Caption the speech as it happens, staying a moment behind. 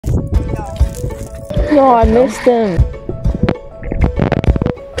No, I missed him.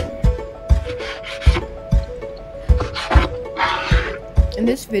 In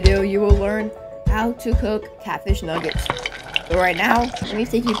this video, you will learn how to cook catfish nuggets. But right now, let me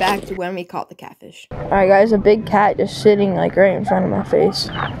take you back to when we caught the catfish. Alright guys, a big cat just sitting like right in front of my face.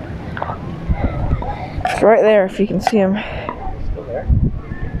 It's right there if you can see him. Still there?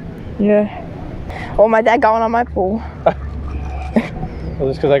 Yeah. Oh, my dad got one on my pool. Well,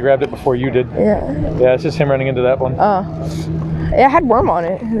 just because I grabbed it before you did. Yeah. Yeah, it's just him running into that one. Yeah, I had worm on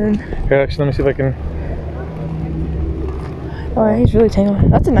it. Here, actually, let me see if I can. Oh, yeah, he's really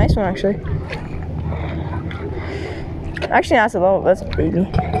tangled. That's a nice one, actually. Actually, that's a baby.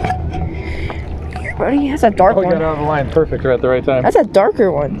 Buddy, that's a dark one. Oh, you got out of the line. Perfect, right at the right time. That's a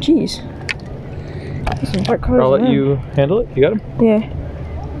darker one. Jeez. Some dark colors. I'll let you handle it. You got him? Yeah.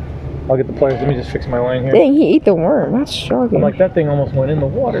 I'll get the pliers. Let me just fix my line here. Dang, he ate the worm. That's shocking. I'm like, that thing almost went in the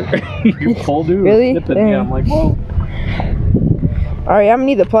water. You full dude. Really? Yeah, I'm like, whoa. Alright, I'm gonna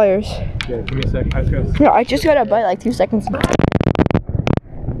need the pliers. Yeah, give me a sec. I just got a bite like 2 seconds ago.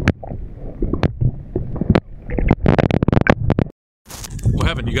 What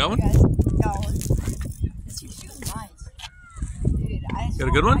happened? You got one? No. Got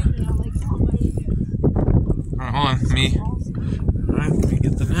a good one? Alright, hold on. Alright, let me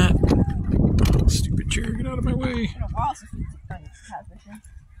get the net. Oh, stupid chair, get out of my way.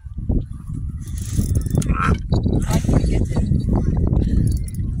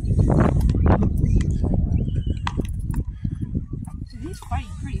 He's fighting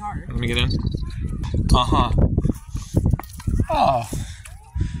pretty hard. Let me get in. Uh-huh. Oh.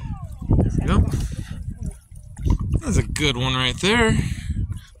 There we go. That's a good one right there.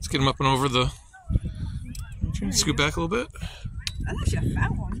 Let's get him up and over the... Trying to scoot back a little bit. That's actually a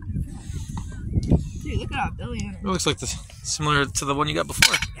fat one. Dude, look at that belly. It looks like similar to the one you got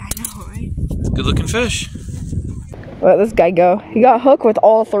before. Yeah, I know, right? It's a good looking fish. Let this guy go. He got hooked with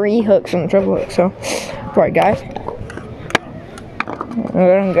all 3 hooks from the triple hook, so right, guys.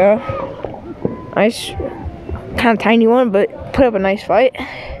 Let him go. Nice, kind of tiny one, but put up a nice fight.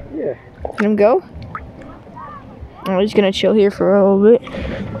 Yeah. Let him go. I'm just gonna chill here for a little bit.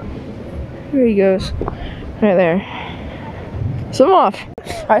 There he goes. Right there. Swim off.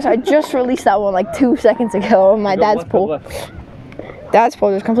 Alright, so I just released that one like 2 seconds ago on my dad's pool. Dad's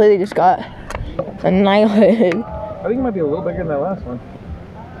pool just completely just got annihilated. I think it might be a little bigger than that last one.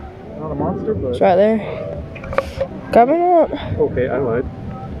 Not a monster, but... It's right there. Coming up. Okay, I lied.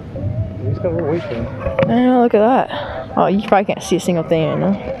 He's got a little weight to him. I know, look at that. Oh, you probably can't see a single thing right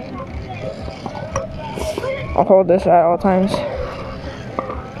now. I'll hold this at all times.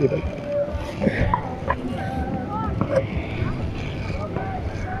 Okay, bye.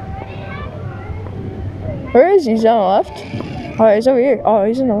 Where is he? He's on the left? Oh, he's over here. Oh,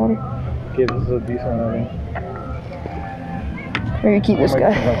 he's in the water. Okay, this is a decent one, I think. Maybe keep this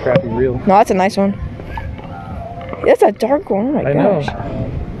guy. That's a crappy reel. No, that's a nice one. That's a dark one. Oh my gosh. Know.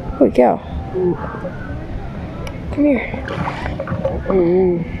 Holy cow. Ooh. Come here.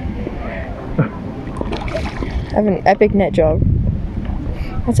 Ooh. I have an epic net job.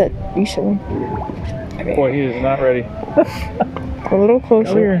 That's a decent one. Boy, he is not ready. A little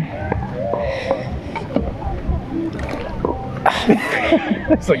closer.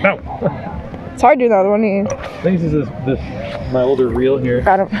 It's like, no. It's hard doing the other one. I think this is my older reel here.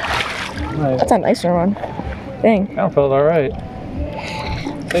 Got him. Nice. That's a nicer one. Dang. That felt alright.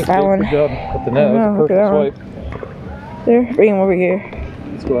 Thanks, That Jake. one. Good job with the net. That was a perfect swipe. There, bring him over here.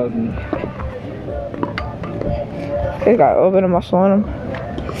 Let's go out and... He's got a little bit of muscle on him.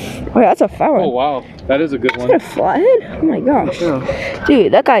 Oh yeah, that's a fat one. Oh wow, that is a good Is one. that a flathead? Oh my gosh. Yeah.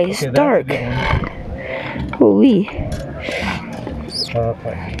 Dude, that guy is dark. Holy.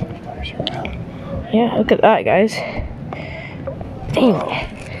 Yeah, look at that, guys. Dang.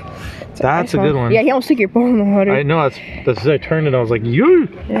 That's a good one. Yeah, he almost took your ball in the water. I know, that's I turned and I was like, you.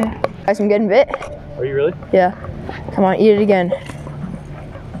 Yeah. Guys, I'm getting bit. Are you really? Yeah. Come on, eat it again.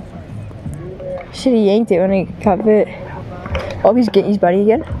 Should have yanked it when I got bit. Oh, he's biting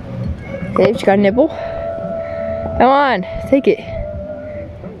again. Dave, you got a nibble? Come on, take it.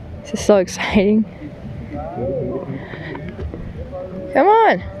 This is so exciting. Come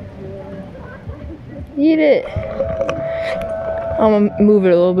on. Eat it. I'm gonna move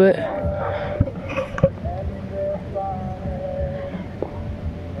it a little bit.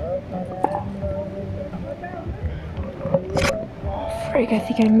 Frick, I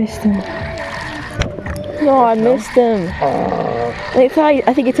think I missed him. No, I missed him.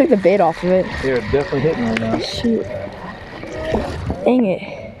 I think it took the bait off of it. They're definitely hitting right now. Shoot. Dang it.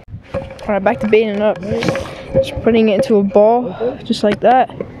 Alright, back to baiting up. Just putting it into a ball, just like that.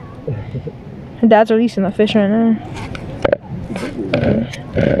 Dad's releasing the fish right now.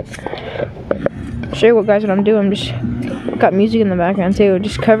 Show you what, guys, what I'm doing. I'm just got music in the background too.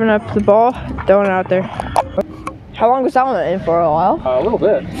 Just covering up the ball, throwing it out there. How long was that one in for? A while? A little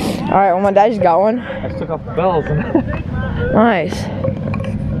bit. All right, well, my dad just got one. I just took off the bells. Nice.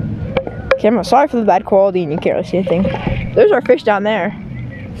 Camera, sorry for the bad quality and you can't really see anything. There's our fish down there.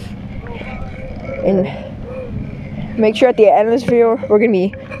 And make sure at the end of this video, we're gonna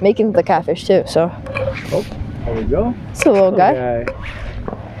be making the catfish too, so. Oh, there we go. It's a little guy.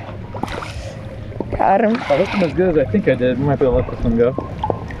 Got him. I hooked him as good as I think I did. We might be able to let this one go.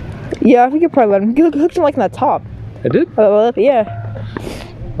 Yeah, we could probably let him. You hooked him like in the top. I did? Yeah.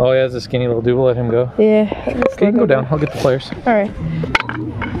 Oh yeah, it's a skinny little dude. We'll let him go. Yeah. Okay, you can go down. I'll get the players. Alright.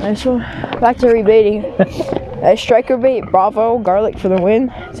 Nice one. Back to rebaiting. Striker bait, Bravo, garlic for the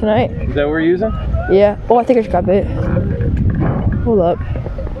win tonight. Is that what we're using? Yeah. Oh, I think I just got bit. Hold up.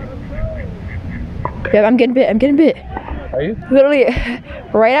 Yeah, I'm getting bit. Are you? Literally,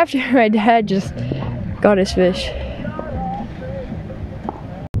 right after my dad just got his fish.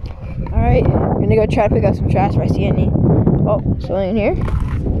 Alright, I'm gonna go try to pick up some trash if I see any. Oh, something in here?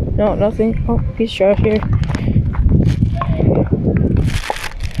 No, nothing. Oh, piece of trash here.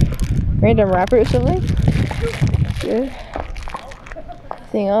 Random wrapper or something? Good.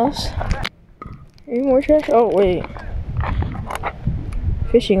 Anything else? Any more trash? Oh, wait.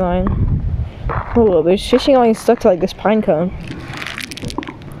 Fishing line. Oh, there's fishing line stuck to like this pine cone.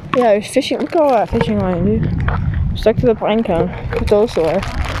 Yeah, there's fishing. Look at all that fishing line, dude. Stuck to the pine cone. Put those away.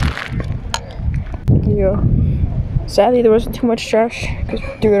 Here you go. Sadly, there wasn't too much trash because we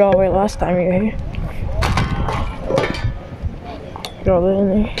threw it all away last time we were here. Put all that in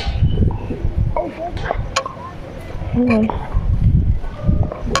there. Come on.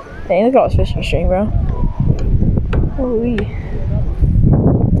 Dang, look at all this fishing string, bro. Holy.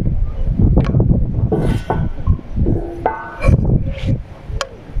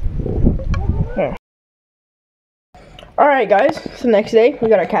 Alright guys, so the next day we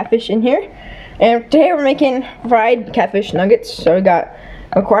got our catfish in here, and today we're making fried catfish nuggets. So we got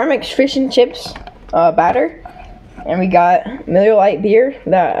McCormick's fish and chips batter, and we got Miller Lite beer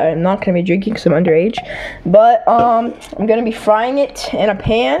that I'm not going to be drinking because I'm underage, but I'm going to be frying it in a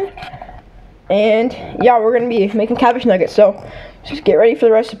pan, and yeah, we're going to be making catfish nuggets, so just get ready for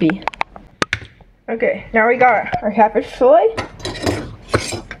the recipe. Okay, now we got our catfish fillet.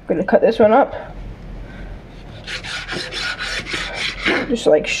 I'm going to cut this one up. Just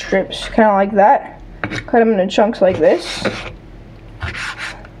like strips, kind of like that. Cut them into chunks like this.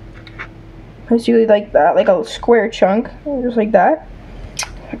 Basically like that, like a square chunk, just like that.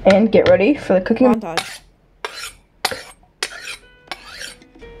 And get ready for the cooking montage.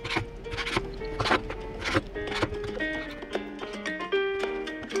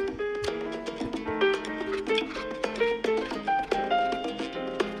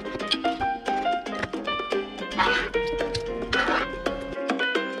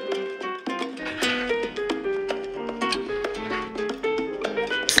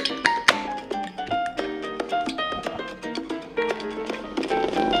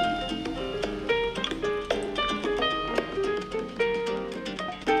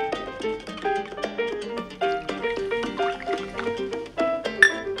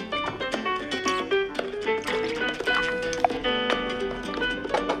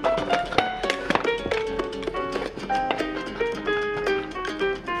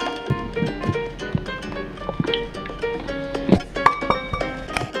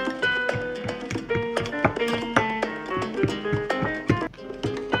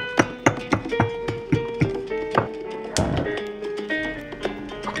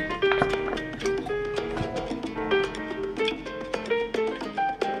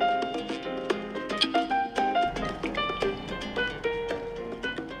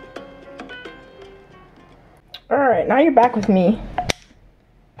 Alright, now you're back with me.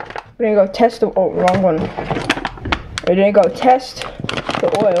 We're gonna go test the, oh, wrong one. We're gonna go test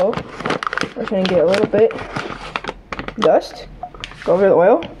the oil. We're gonna get a little bit dust. Go over the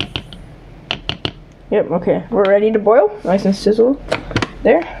oil. Yep, okay. We're ready to boil. Nice and sizzle.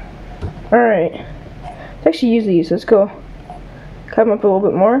 There. Alright. Let's actually use these. Let's go cut them up a little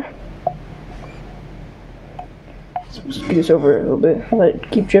bit more. Let's get this over a little bit. Let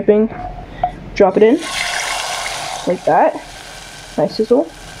it keep dripping. Drop it in. Like that. Nice sizzle.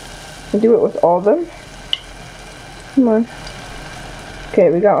 And do it with all of them. Come on. Okay,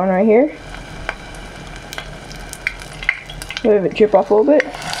 we got one right here. Let it drip off a little bit.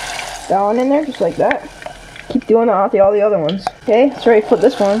 That one in there, just like that. Keep doing that with all the other ones. Okay, let's ready to flip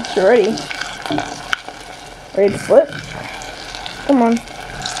this one. So ready. Ready to flip. Come on.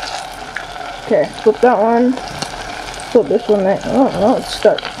 Okay, flip that one. Flip this one next. Oh, no, it's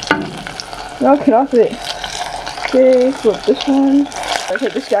stuck. No, get off it. Okay, flip this one. Let's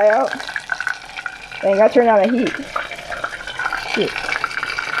take this guy out. Dang, I gotta turn down the heat. Shoot.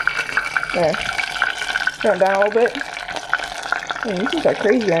 There. Turn it down a little bit. Dang, these things are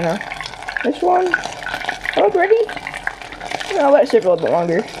crazy right now. This one. Oh, ready? I'll let it sit for a little bit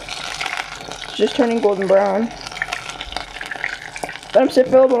longer. It's just turning golden brown. Let them sit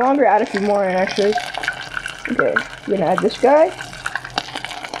for a little bit longer. Add a few more in, actually. Okay, we're gonna add this guy.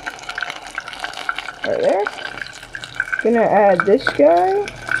 Right there. Gonna add this guy.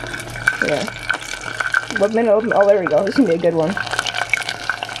 Yeah. What minute open? Oh, there we go. This is gonna be a good one.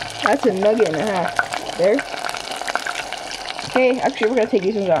 That's a nugget and a half. There. Okay, actually, we're gonna take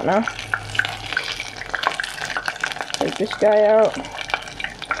these ones out now. Take this guy out.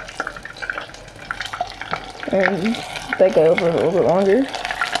 And that guy over a little bit longer.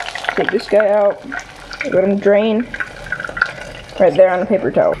 Take this guy out. Let him drain. Right there on the paper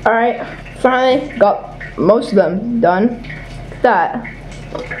towel. Alright, finally got most of them done. Look at that.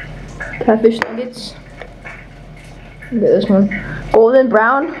 Catfish nuggets. Look at this one. Golden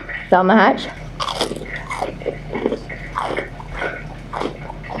brown down the hatch.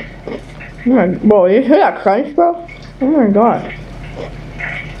 Oh my, bro, you hear that crunch, bro? Oh my god.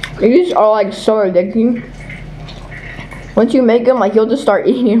 These are like so addicting. Once you make them, like you'll just start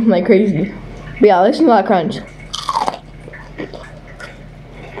eating them like crazy. But yeah, listen to that crunch.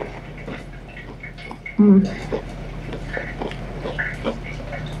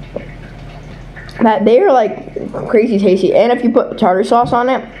 That they are like crazy tasty, and if you put tartar sauce on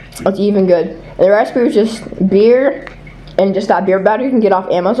it, it's even good. And the recipe is just beer and just that beer batter you can get off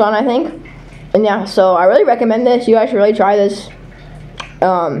Amazon, I think. And yeah, so I really recommend this. You guys should really try this.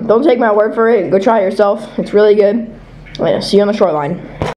 Don't take my word for it. Go try it yourself. It's really good. See you on the shoreline.